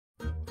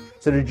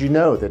So did you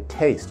know that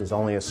taste is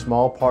only a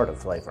small part of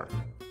flavor?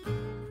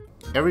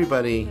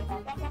 Everybody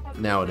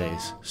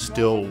nowadays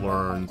still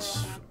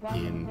learns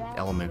in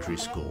elementary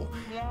school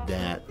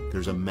that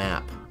there's a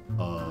map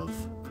of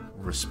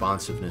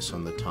responsiveness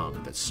on the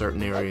tongue, that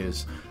certain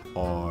areas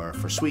are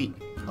for sweet,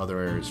 other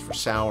areas for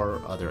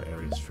sour, other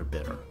areas for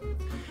bitter.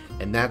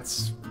 And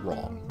that's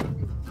wrong.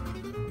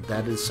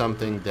 That is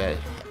something that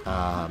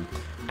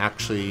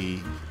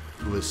actually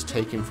was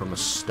taken from a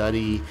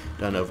study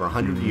done over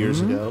 100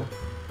 years ago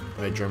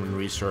by a German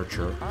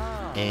researcher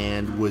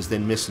and was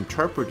then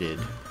misinterpreted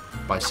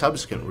by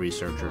subsequent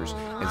researchers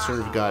and sort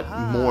of got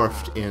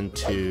morphed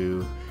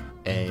into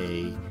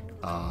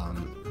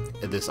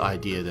this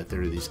idea that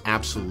there are these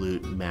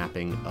absolute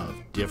mapping of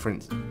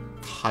different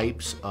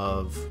types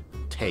of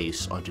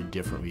tastes onto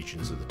different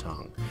regions of the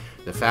tongue.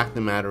 The fact of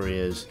the matter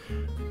is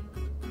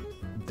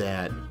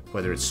that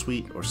whether it's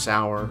sweet or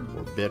sour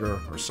or bitter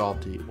or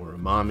salty or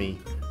umami,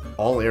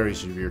 all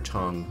areas of your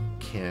tongue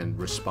can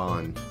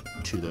respond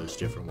to those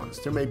different ones.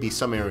 There may be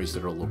some areas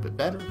that are a little bit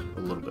better, a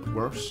little bit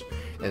worse,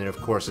 and then of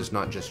course it's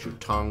not just your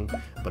tongue,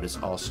 but it's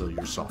also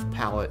your soft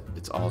palate,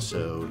 it's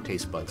also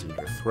taste buds in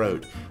your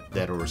throat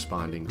that are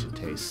responding to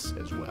tastes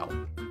as well.